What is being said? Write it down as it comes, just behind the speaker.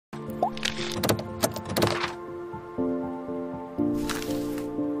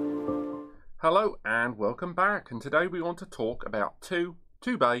Hello and welcome back, and today we want to talk about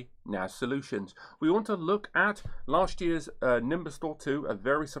two-bay NAS solutions. We want to look at last year's Nimbustor 2, a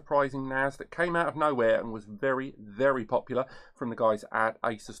very surprising NAS that came out of nowhere and was very popular from the guys at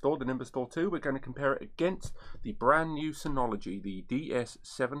Acer Store, the Nimbustor 2. We're going to compare it against the brand new Synology, the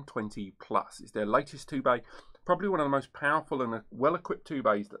DS720 Plus. It's their latest two-bay, probably one of the most powerful and well-equipped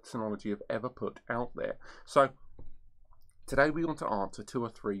two-bays that Synology have ever put out there. So today we want to answer two or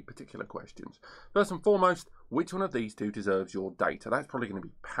three particular questions. First and foremost, which one of these two deserves your data? That's probably going to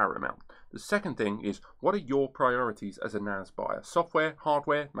be paramount. The second thing is, what are your priorities as a NAS buyer? Software,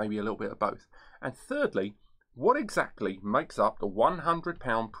 hardware, maybe a little bit of both. And thirdly, what exactly makes up the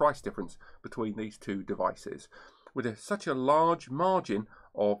 £100 price difference between these two devices? With such a large margin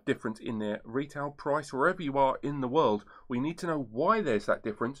of difference in their retail price wherever you are in the world, we need to know why there's that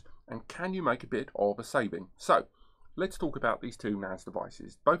difference and can you make a bit of a saving? So let's talk about these two NAS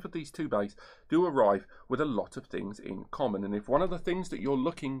devices. Both of these two bays do arrive with a lot of things in common, and if one of the things that you're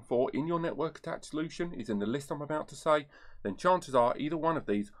looking for in your network attached solution is in the list I'm about to say, then chances are either one of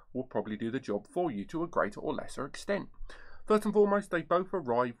these will probably do the job for you to a greater or lesser extent. First and foremost, they both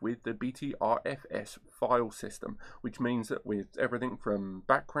arrive with the Btrfs file system, which means that with everything from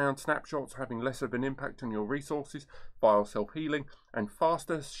background snapshots having less of an impact on your resources, file self-healing, and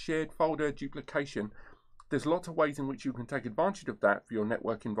faster shared folder duplication, there's lots of ways in which you can take advantage of that for your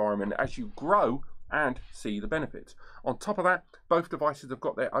network environment as you grow and see the benefits. On top of that, both devices have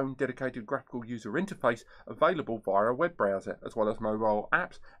got their own dedicated graphical user interface available via a web browser, as well as mobile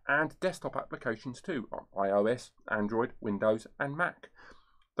apps and desktop applications too, on iOS, Android, Windows and Mac.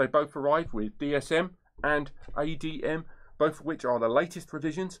 They both arrive with DSM and ADM, both of which are the latest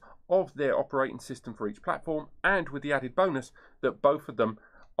revisions of their operating system for each platform, and with the added bonus that both of them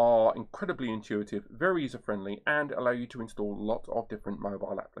are incredibly intuitive, very user-friendly, and allow you to install lots of different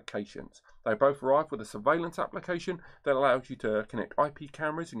mobile applications. They both arrive with a surveillance application that allows you to connect IP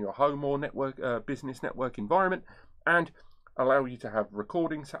cameras in your home or network, business network environment, and allow you to have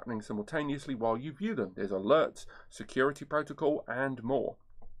recordings happening simultaneously while you view them. There's alerts, security protocol, and more.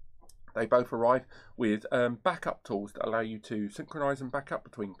 They both arrive with backup tools that allow you to synchronize and back up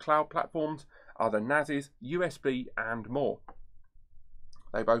between cloud platforms, other NASes, USB, and more.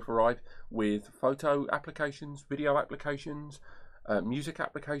 They both arrive with photo applications, video applications, music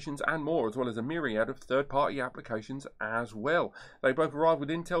applications and more, as well as a myriad of third-party applications as well. They both arrive with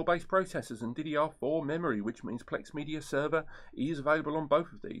Intel-based processors and DDR4 memory, which means Plex Media Server is available on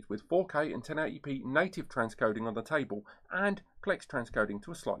both of these, with 4K and 1080p native transcoding on the table and Plex transcoding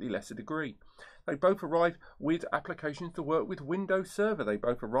to a slightly lesser degree. They both arrive with applications to work with Windows Server. They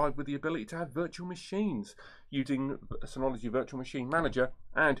both arrive with the ability to have virtual machines using Synology Virtual Machine Manager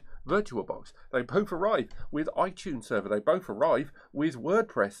and VirtualBox. They both arrive with iTunes Server. They both arrive with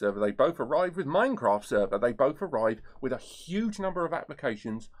WordPress Server. They both arrive with Minecraft Server. They both arrive with a huge number of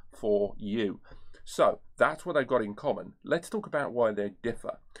applications for you. So that's what they've got in common. Let's talk about why they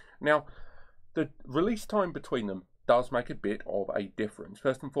differ. Now, the release time between them does make a bit of a difference.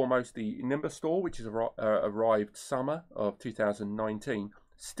 First and foremost, the Nimbustor, which has arrived summer of 2019,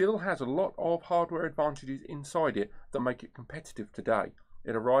 still has a lot of hardware advantages inside it that make it competitive today.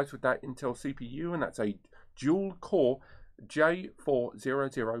 It arrives with that Intel CPU, and that's a dual-core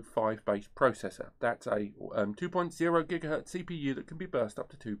J4005 based processor. That's a 2.0 GHz CPU that can be burst up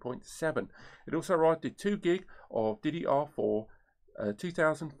to 2.7. It also arrived with 2 GB of DDR4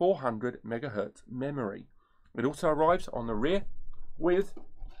 2400 MHz memory. It also arrives on the rear with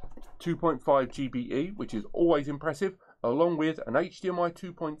 2.5 GBE, which is always impressive, along with an HDMI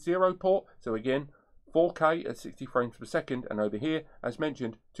 2.0 port. So again, 4K at 60 frames per second, and over here, as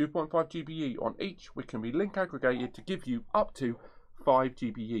mentioned, 2.5 GBE on each, which can be link aggregated to give you up to 5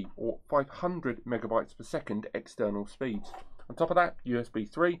 GBE or 500 megabytes per second external speeds. On top of that,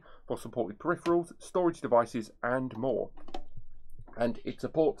 USB 3 for supported peripherals, storage devices, and more. And it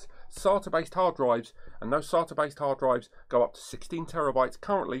supports SATA-based hard drives, and those SATA-based hard drives go up to 16 terabytes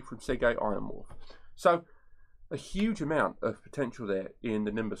currently from Seagate Ironwolf. So a huge amount of potential there in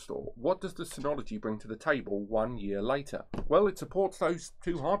the Nimbustor. What does the Synology bring to the table 1 year later? Well, it supports those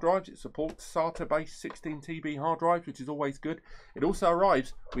two hard drives. It supports SATA-based 16 TB hard drives, which is always good. It also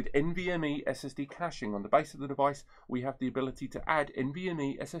arrives with NVMe SSD caching. On the base of the device, we have the ability to add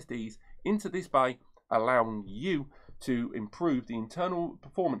NVMe SSDs into this bay, allowing you to improve the internal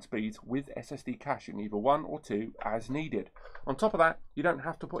performance speeds with SSD caching, either 1 or 2 as needed. On top of that, you don't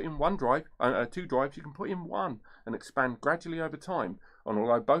have to put in two drives, you can put in one and expand gradually over time. And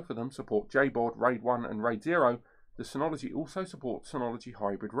although both of them support JBoard, RAID 1 and RAID 0, the Synology also supports Synology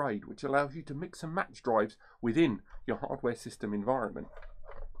Hybrid RAID, which allows you to mix and match drives within your hardware system environment.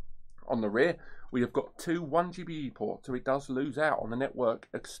 On the rear, we have got two 1 GBE ports, so it does lose out on the network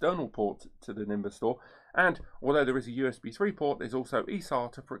external port to the Nimbustor. And although there is a USB 3 port, there's also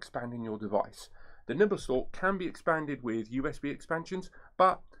eSATA for expanding your device. The Nimbustor can be expanded with USB expansions,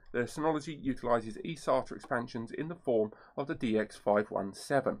 but the Synology utilizes eSATA expansions in the form of the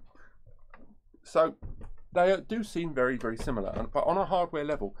DX517. So they do seem very, very similar, but on a hardware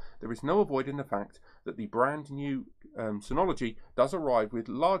level, there is no avoiding the fact that the brand new Synology does arrive with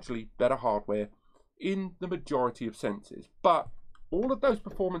largely better hardware in the majority of senses. But all of those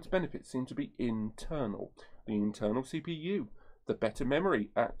performance benefits seem to be internal. The internal CPU, the better memory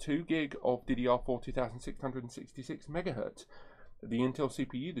at 2 GB of DDR4 2666 MHz, the Intel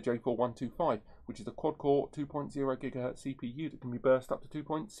CPU, the J4125, which is a quad-core 2.0 GHz CPU that can be burst up to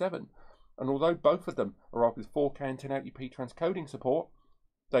 2.7. And although both of them arrive with 4K and 1080p transcoding support,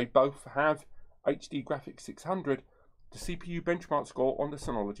 they both have HD Graphics 600. The CPU benchmark score on the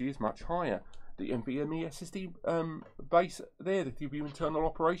Synology is much higher. The NVMe SSD base there that give you internal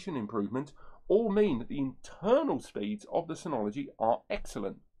operation improvement all mean that the internal speeds of the Synology are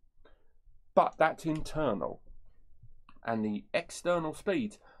excellent. But that's internal. And the external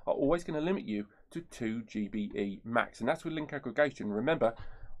speeds are always going to limit you to 2 GBE max. And that's with link aggregation. Remember,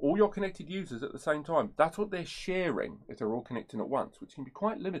 all your connected users at the same time, that's what they're sharing if they're all connecting at once, which can be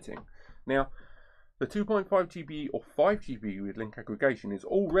quite limiting. Now, the 2.5 GBE or 5 GBE with link aggregation is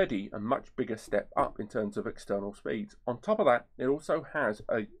already a much bigger step up in terms of external speeds. On top of that, it also has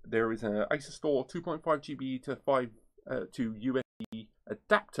there is an Acer Store 2.5 GBE to USB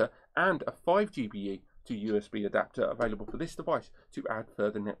adapter and a 5 GBE to USB adapter available for this device to add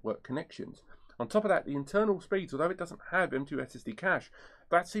further network connections. On top of that, the internal speeds, although it doesn't have M2 SSD cache,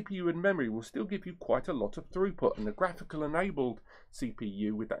 that CPU and memory will still give you quite a lot of throughput, and the graphical enabled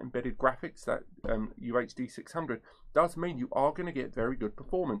CPU with that embedded graphics, that UHD 600, does mean you are going to get very good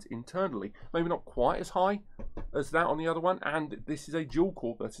performance internally. Maybe not quite as high as that on the other one, and this is a dual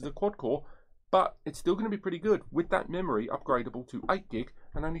core versus a quad core, but it's still going to be pretty good with that memory upgradable to 8 GB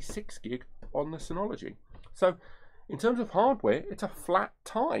and only 6 GB on the Synology. So in terms of hardware, it's a flat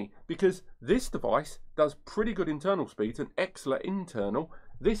tie because this device does pretty good internal speeds and excellent internal.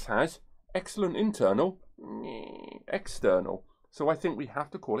 This has excellent internal, external. So I think we have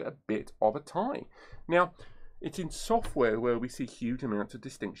to call it a bit of a tie. Now, it's in software where we see huge amounts of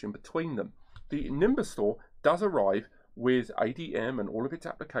distinction between them. The Nimbustor does arrive with ADM and all of its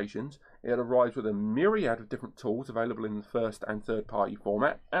applications. It arrives with a myriad of different tools available in the first and third party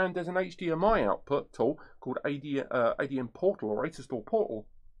format, and there's an HDMI output tool called ADM Portal or Acer Store Portal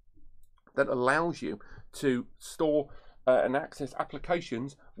that allows you to store and access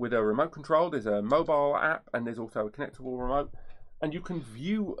applications with a remote control. There's a mobile app and there's also a connectable remote, and you can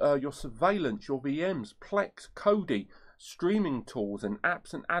view your surveillance, your VMs, Plex, Kodi, streaming tools and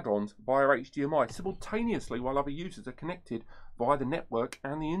apps and add-ons via HDMI simultaneously while other users are connected via the network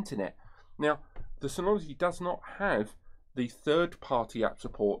and the internet. Now, the Synology does not have the third-party app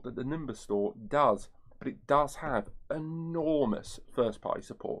support that the Nimbustor does, but it does have enormous first-party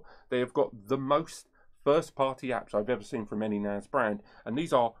support. They have got the most first-party apps I've ever seen from any NAS brand, and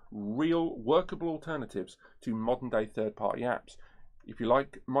these are real workable alternatives to modern-day third-party apps. If you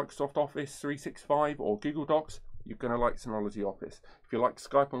like Microsoft Office 365 or Google Docs, you're going to like Synology Office. If you like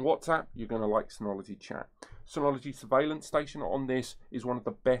Skype and WhatsApp, you're going to like Synology Chat. Synology Surveillance Station on this is one of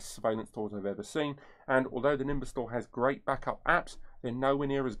the best surveillance tools I've ever seen, and although the Nimbustor has great backup apps, they're nowhere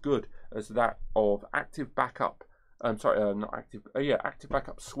near as good as that of Active Backup. Active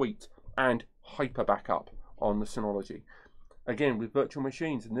Backup Suite and Hyper Backup on the Synology. Again, with virtual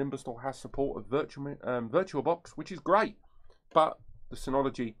machines, the Nimbustor has support of VirtualBox, which is great, but the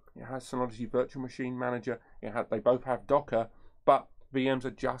Synology, it has Synology Virtual Machine Manager. They both have Docker, but VMs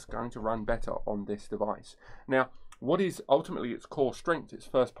are just going to run better on this device. Now, what is ultimately its core strength, its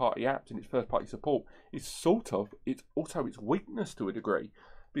first-party apps and its first-party support, is also its weakness to a degree,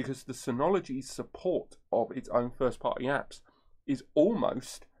 because the Synology's support of its own first-party apps is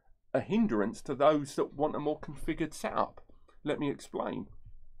almost a hindrance to those that want a more configured setup. Let me explain.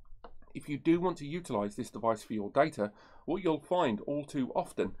 If you do want to utilize this device for your data, what you'll find all too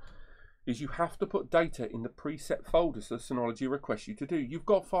often is you have to put data in the preset folders that Synology requests you to do. You've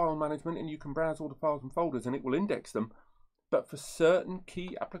got file management and you can browse all the files and folders and it will index them. But for certain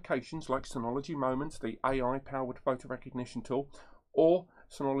key applications like Synology Moments, the AI-powered photo recognition tool, or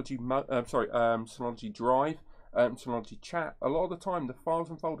Synology Drive, Synology Chat, a lot of the time the files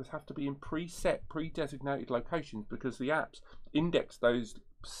and folders have to be in preset, pre-designated locations because the apps index those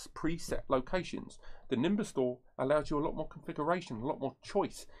preset locations. The Nimbustor allows you a lot more configuration, a lot more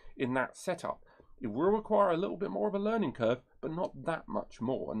choice in that setup. It will require a little bit more of a learning curve, but not that much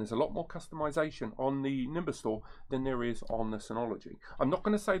more. And there's a lot more customization on the Nimbustor than there is on the Synology. I'm not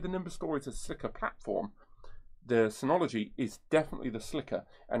going to say the Nimbustor is a slicker platform. The Synology is definitely the slicker,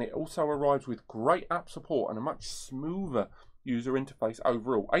 and it also arrives with great app support and a much smoother user interface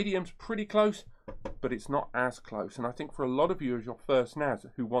overall. ADM's pretty close, but it's not as close. And I think for a lot of you as your first NAS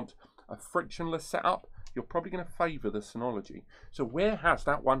who want a frictionless setup, you're probably going to favour the Synology. So where has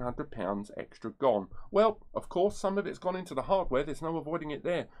that £100 extra gone? Well, of course, some of it's gone into the hardware. There's no avoiding it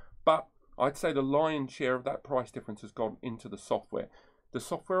there. But I'd say the lion's share of that price difference has gone into the software. The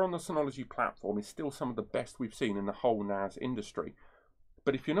software on the Synology platform is still some of the best we've seen in the whole NAS industry.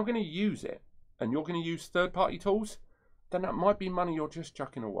 But if you're not going to use it, and you're going to use third-party tools, then that might be money you're just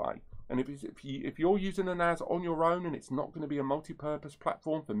chucking away. And if you're using a NAS on your own and it's not going to be a multi-purpose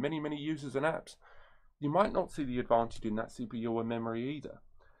platform for many, many users and apps, you might not see the advantage in that CPU or memory either.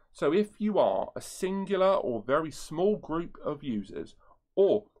 So if you are a singular or very small group of users,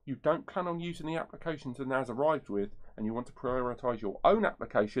 or you don't plan on using the applications the NAS arrived with, and you want to prioritize your own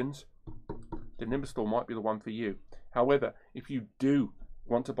applications, the Nimbustor might be the one for you. However, if you do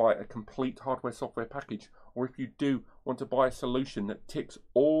want to buy a complete hardware software package, or if you do want to buy a solution that ticks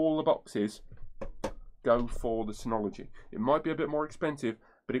all the boxes, go for the Synology. It might be a bit more expensive,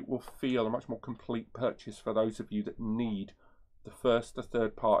 but it will feel a much more complete purchase for those of you that need the first, the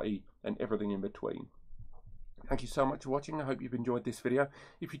third party, and everything in between. Thank you so much for watching. I hope you've enjoyed this video.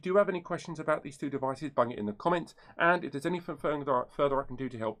 If you do have any questions about these two devices, bung it in the comments. And if there's anything further I can do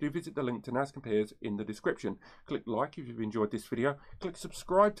to help, do visit the link to NAS Compares in the description. Click like if you've enjoyed this video. Click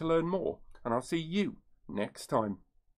subscribe to learn more. And I'll see you next time.